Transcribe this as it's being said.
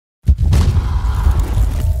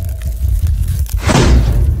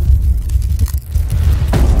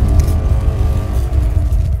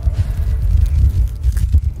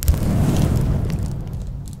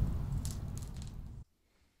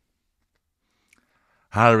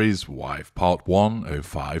Harry's Wife, Part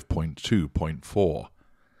 105.2.4.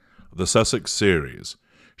 The Sussex series.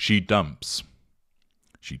 She dumps.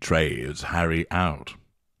 She trades Harry out.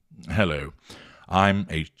 Hello, I'm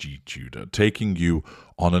HG Tudor, taking you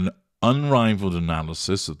on an unrivaled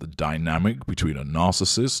analysis of the dynamic between a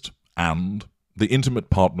narcissist and the intimate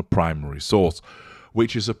partner primary source,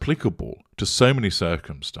 which is applicable to so many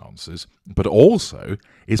circumstances, but also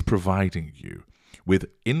is providing you with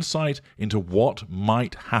insight into what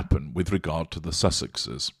might happen with regard to the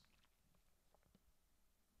Sussexes.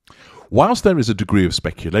 Whilst there is a degree of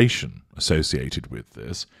speculation associated with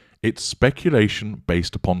this, it's speculation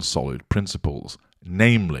based upon solid principles,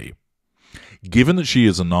 namely, given that she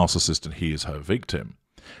is a narcissist and he is her victim,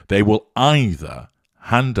 they will either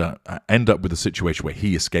end up with a situation where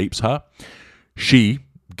he escapes her, she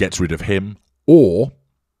gets rid of him, or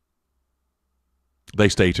they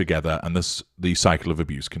stay together and the cycle of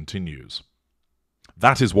abuse continues.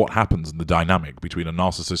 That is what happens in the dynamic between a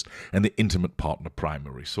narcissist and the intimate partner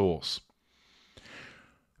primary source.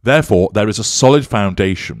 Therefore, there is a solid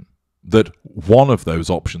foundation that one of those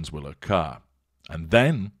options will occur. And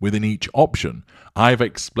then, within each option, I've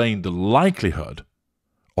explained the likelihood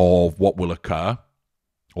of what will occur,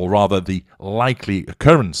 or rather the likely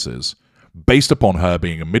occurrences, based upon her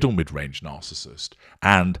being a mid-range narcissist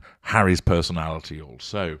and Harry's personality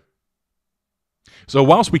also. So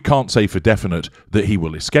whilst we can't say for definite that he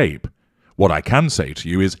will escape, what I can say to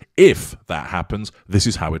you is if that happens, this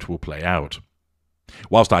is how it will play out.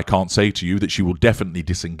 Whilst I can't say to you that she will definitely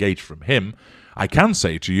disengage from him, I can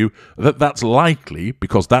say to you that that's likely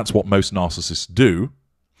because that's what most narcissists do,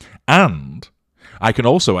 and I can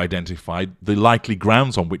also identify the likely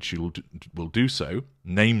grounds on which she will do so,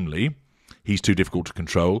 namely, he's too difficult to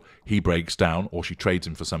control, he breaks down, or she trades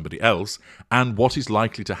him for somebody else, and what is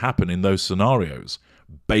likely to happen in those scenarios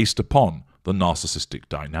based upon the narcissistic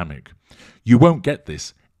dynamic. You won't get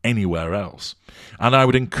this anywhere else. And I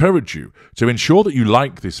would encourage you to ensure that you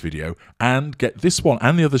like this video and get this one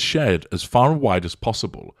and the others shared as far and wide as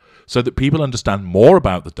possible so that people understand more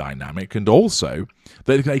about the dynamic and also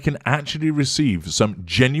that they can actually receive some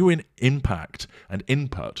genuine impact and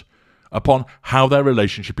input upon how their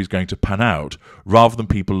relationship is going to pan out, rather than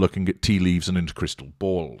people looking at tea leaves and into crystal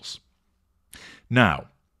balls. Now,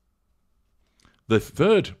 the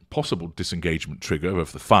third possible disengagement trigger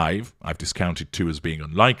of the 5, I've discounted 2 as being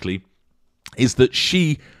unlikely, is that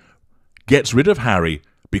she gets rid of Harry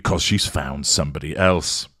because she's found somebody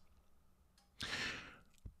else.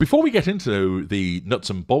 Before we get into the nuts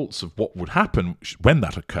and bolts of what would happen when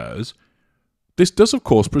that occurs, this does of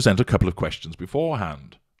course present a couple of questions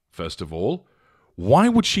beforehand. First of all, why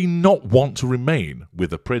would she not want to remain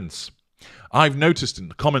with a prince? I've noticed in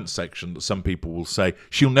the comments section that some people will say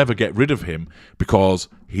she'll never get rid of him because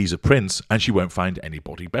he's a prince and she won't find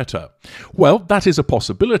anybody better. Well, that is a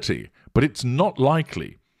possibility, but it's not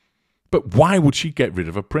likely. But why would she get rid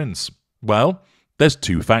of a prince? Well, there's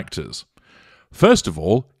 2 factors. First of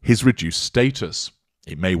all, his reduced status.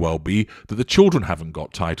 It may well be that the children haven't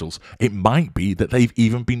got titles. It might be that they've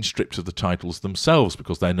even been stripped of the titles themselves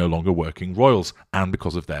because they're no longer working royals and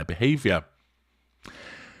because of their behaviour.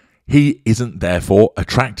 He isn't therefore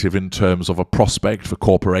attractive in terms of a prospect for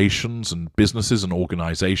corporations and businesses and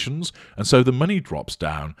organisations, and so the money drops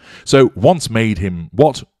down. So what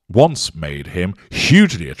once made him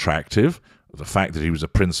hugely attractive, the fact that he was a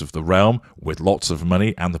prince of the realm with lots of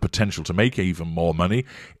money and the potential to make even more money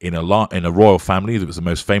in a royal family that was the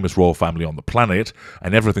most famous royal family on the planet,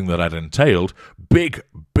 and everything that had entailed, big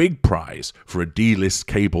prize for a D-list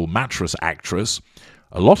cable mattress actress,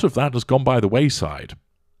 a lot of that has gone by the wayside.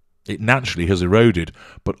 It naturally has eroded,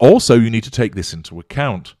 but also you need to take this into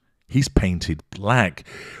account. He's painted black,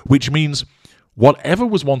 which means whatever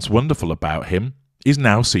was once wonderful about him is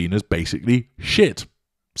now seen as basically shit.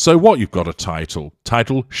 So what, you've got a title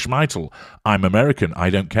schmeitel, I'm American, I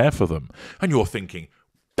don't care for them. And you're thinking,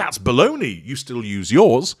 that's baloney, you still use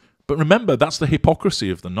yours. But remember, that's the hypocrisy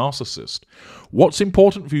of the narcissist. What's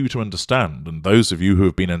important for you to understand, and those of you who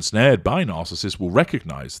have been ensnared by narcissists will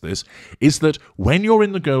recognise this, is that when you're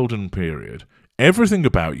in the golden period, everything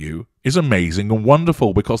about you is amazing and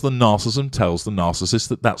wonderful because the narcissism tells the narcissist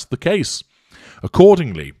that that's the case.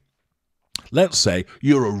 Accordingly, let's say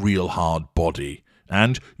you're a real hard body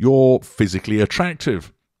and you're physically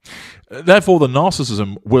attractive. Therefore, the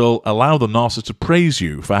narcissism will allow the narcissist to praise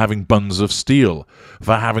you for having buns of steel,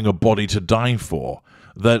 for having a body to die for,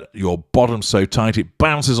 that your bottom's so tight it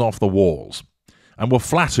bounces off the walls, and will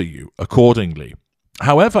flatter you accordingly.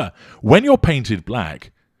 However, when you're painted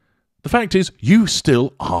black, the fact is you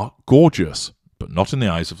still are gorgeous, but not in the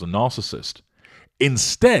eyes of the narcissist.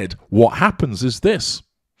 Instead, what happens is this.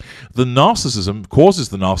 The narcissism causes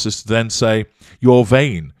the narcissist to then say, you're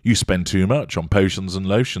vain, you spend too much on potions and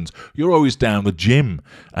lotions, you're always down the gym,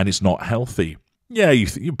 and it's not healthy. Yeah, you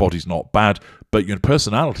think your body's not bad, but your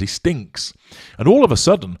personality stinks. And all of a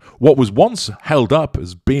sudden, what was once held up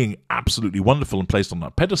as being absolutely wonderful and placed on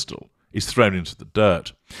that pedestal is thrown into the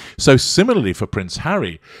dirt. So similarly for Prince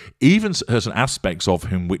Harry, even certain aspects of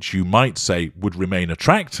him which you might say would remain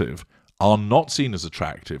attractive are not seen as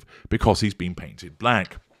attractive because he's been painted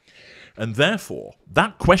black. And therefore,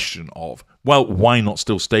 that question of, well, why not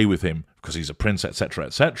still stay with him because he's a prince, etc.,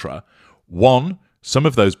 etc., one, some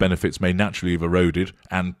of those benefits may naturally have eroded,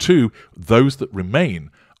 and two, those that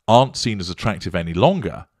remain aren't seen as attractive any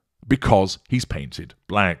longer because he's painted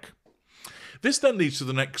black. This then leads to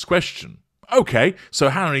the next question. Okay, so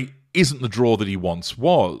Harry isn't the draw that he once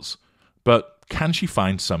was, but can she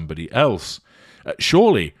find somebody else?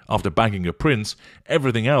 Surely, after bagging a prince,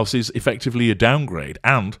 everything else is effectively a downgrade,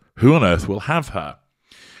 and who on earth will have her?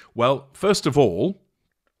 Well, first of all,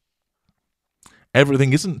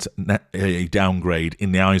 everything isn't a downgrade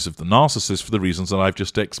in the eyes of the narcissist for the reasons that I've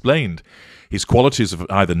just explained. His qualities have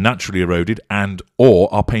either naturally eroded and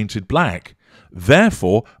or are painted black.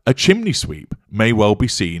 Therefore, a chimney sweep may well be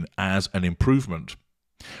seen as an improvement.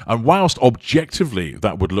 And whilst objectively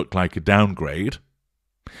that would look like a downgrade,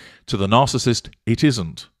 to the narcissist it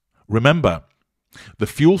isn't. Remember, the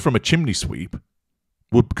fuel from a chimney sweep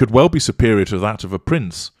could well be superior to that of a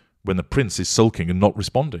prince when the prince is sulking and not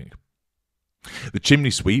responding. The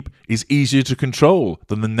chimney sweep is easier to control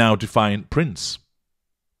than the now defiant prince.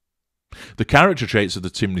 The character traits of the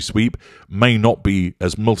chimney sweep may not be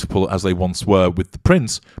as multiple as they once were with the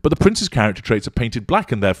prince, but the prince's character traits are painted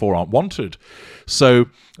black and therefore aren't wanted. So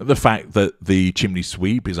the fact that the chimney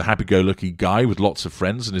sweep is a happy-go-lucky guy with lots of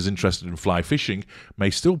friends and is interested in fly fishing may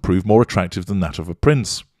still prove more attractive than that of a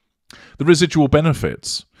prince. The residual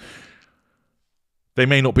benefits. They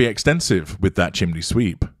may not be extensive with that chimney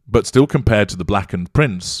sweep, but still compared to the blackened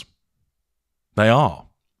prince, they are.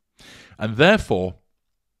 And therefore,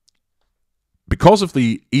 because of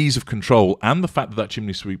the ease of control and the fact that that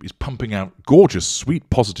chimney sweep is pumping out gorgeous, sweet,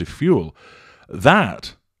 positive fuel,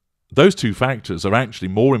 those two factors are actually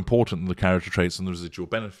more important than the character traits and the residual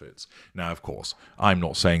benefits. Now, of course, I'm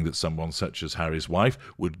not saying that someone such as Harry's wife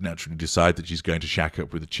would naturally decide that she's going to shack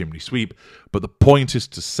up with a chimney sweep, but the point is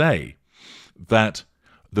to say that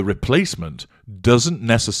the replacement doesn't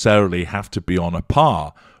necessarily have to be on a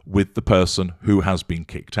par with the person who has been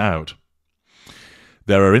kicked out.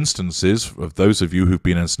 There are instances of those of you who've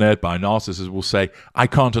been ensnared by narcissists will say, I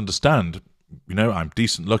can't understand. You know, I'm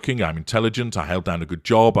decent looking, I'm intelligent, I held down a good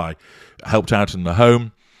job, I helped out in the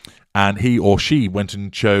home, and he or she went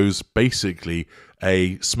and chose basically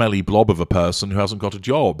a smelly blob of a person who hasn't got a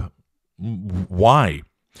job. Why?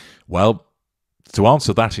 Well, to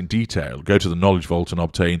answer that in detail, go to the Knowledge Vault and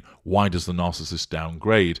obtain why does the narcissist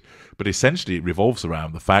downgrade. But essentially it revolves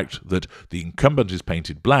around the fact that the incumbent is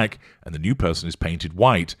painted black and the new person is painted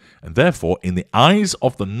white. And therefore, in the eyes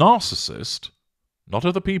of the narcissist, not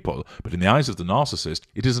other people, but in the eyes of the narcissist,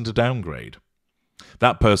 it isn't a downgrade.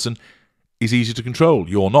 That person is easy to control.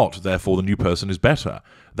 You're not. Therefore, the new person is better.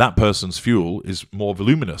 That person's fuel is more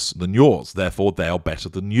voluminous than yours. Therefore, they are better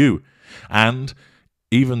than you. And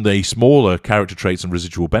even the smaller character traits and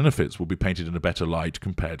residual benefits will be painted in a better light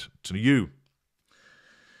compared to you.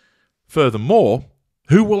 Furthermore,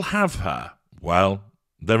 who will have her? Well,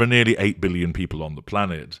 there are nearly 8 billion people on the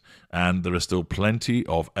planet, and there are still plenty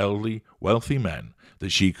of elderly, wealthy men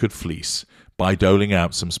that she could fleece by doling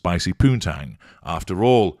out some spicy poontang. After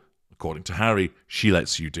all, according to Harry, she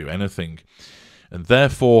lets you do anything. And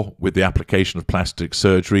therefore, with the application of plastic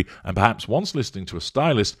surgery, and perhaps once listening to a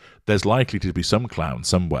stylist, there's likely to be some clown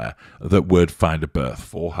somewhere that would find a berth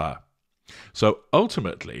for her. So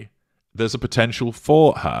ultimately, there's a potential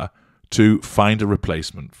for her to find a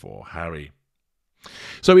replacement for Harry.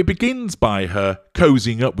 So it begins by her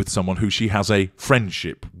cozying up with someone who she has a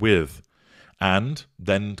friendship with, and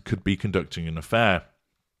then could be conducting an affair.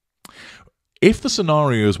 If the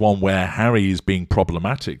scenario is one where Harry is being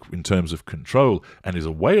problematic in terms of control and is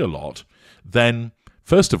away a lot, then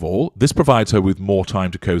first of all, this provides her with more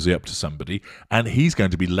time to cozy up to somebody, and he's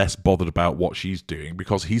going to be less bothered about what she's doing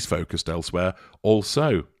because he's focused elsewhere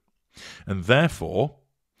also. And therefore,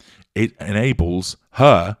 it enables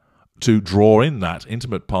her to draw in that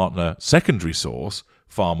intimate partner secondary source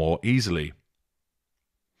far more easily.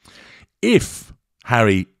 If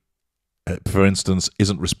Harry, for instance,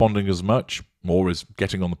 isn't responding as much, or is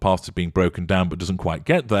getting on the path to being broken down but doesn't quite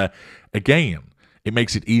get there, again, it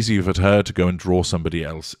makes it easier for her to go and draw somebody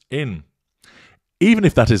else in. Even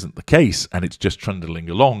if that isn't the case and it's just trundling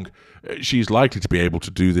along, she's likely to be able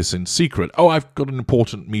to do this in secret. "Oh, I've got an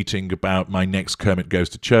important meeting about my next Kermit Goes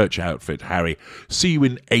to Church outfit, Harry. See you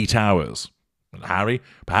in 8 hours." And Harry,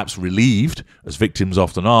 perhaps relieved, as victims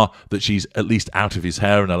often are, that she's at least out of his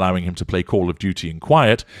hair and allowing him to play Call of Duty in the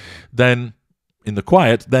quiet,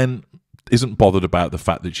 then isn't bothered about the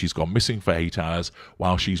fact that she's gone missing for 8 hours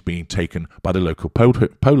while she's being taken by the local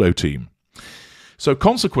polo team. So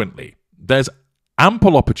consequently, there's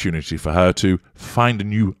ample opportunity for her to find a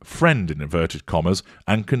new friend, in inverted commas,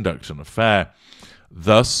 and conduct an affair,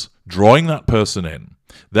 thus drawing that person in.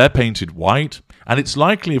 They're painted white, and it's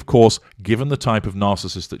likely, of course, given the type of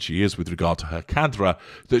narcissist that she is with regard to her cadre,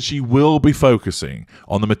 that she will be focusing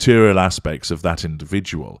on the material aspects of that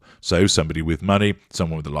individual. So somebody with money,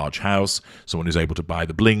 someone with a large house, someone who's able to buy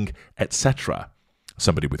the bling, etc.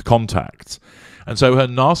 Somebody with contacts. And so her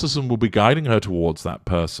narcissism will be guiding her towards that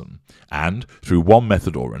person. And through one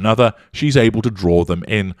method or another, she's able to draw them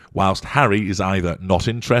in, whilst Harry is either not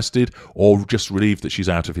interested or just relieved that she's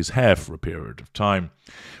out of his hair for a period of time.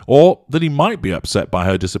 Or that he might be upset by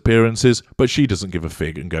her disappearances, but she doesn't give a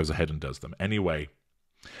fig and goes ahead and does them anyway.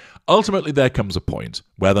 Ultimately, there comes a point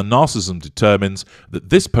where the narcissism determines that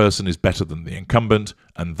this person is better than the incumbent,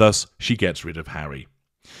 and thus she gets rid of Harry.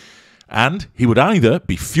 And he would either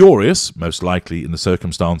be furious, most likely in the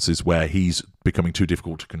circumstances where he's becoming too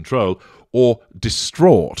difficult to control, or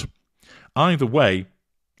distraught. Either way,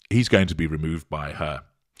 he's going to be removed by her.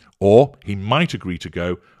 Or he might agree to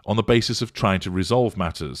go on the basis of trying to resolve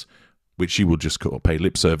matters, which she will just pay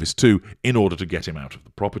lip service to in order to get him out of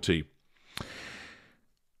the property.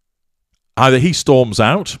 Either he storms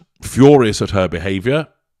out, furious at her behaviour,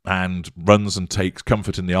 and runs and takes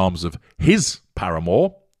comfort in the arms of his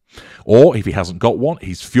paramour, or if he hasn't got one,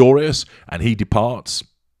 he's furious and he departs,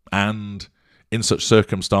 and in such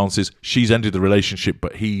circumstances, she's ended the relationship,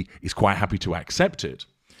 but he is quite happy to accept it.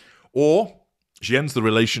 Or she ends the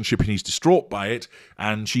relationship and he's distraught by it,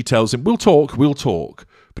 and she tells him, we'll talk,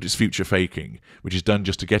 but it's future faking, which is done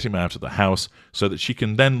just to get him out of the house so that she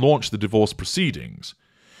can then launch the divorce proceedings.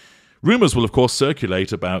 Rumours will, of course,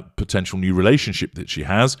 circulate about potential new relationship that she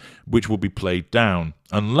has, which will be played down,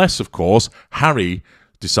 unless, of course, Harry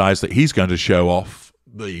decides that he's going to show off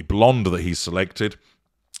the blonde that he's selected,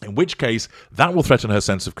 in which case that will threaten her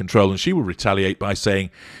sense of control, and she will retaliate by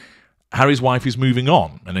saying Harry's wife is moving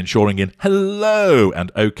on and ensuring in hello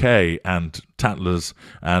and okay and Tattlers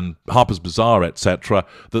and Harper's Bazaar, etc.,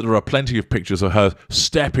 that there are plenty of pictures of her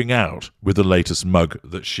stepping out with the latest mug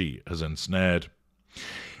that she has ensnared.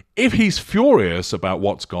 If he's furious about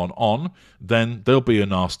what's gone on, then there'll be a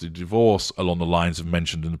nasty divorce along the lines of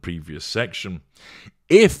mentioned in the previous section.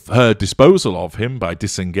 If her disposal of him by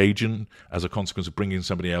disengaging as a consequence of bringing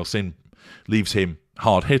somebody else in leaves him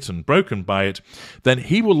hard hit and broken by it, then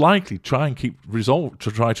he will likely try to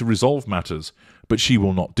resolve matters, but she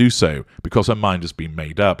will not do so because her mind has been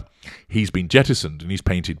made up. He's been jettisoned and he's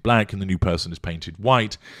painted black and the new person is painted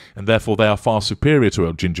white, and therefore they are far superior to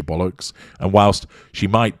her ginger bollocks, and whilst she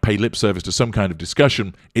might pay lip service to some kind of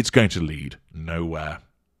discussion, it's going to lead nowhere.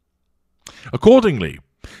 Accordingly,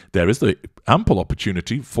 there is the ample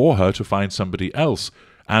opportunity for her to find somebody else,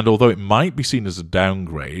 and although it might be seen as a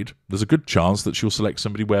downgrade, there's a good chance that she'll select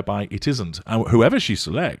somebody whereby it isn't. And whoever she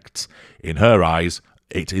selects, in her eyes,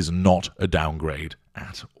 it is not a downgrade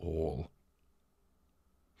at all.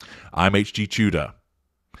 I'm HG Tudor.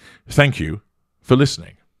 Thank you for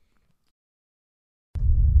listening.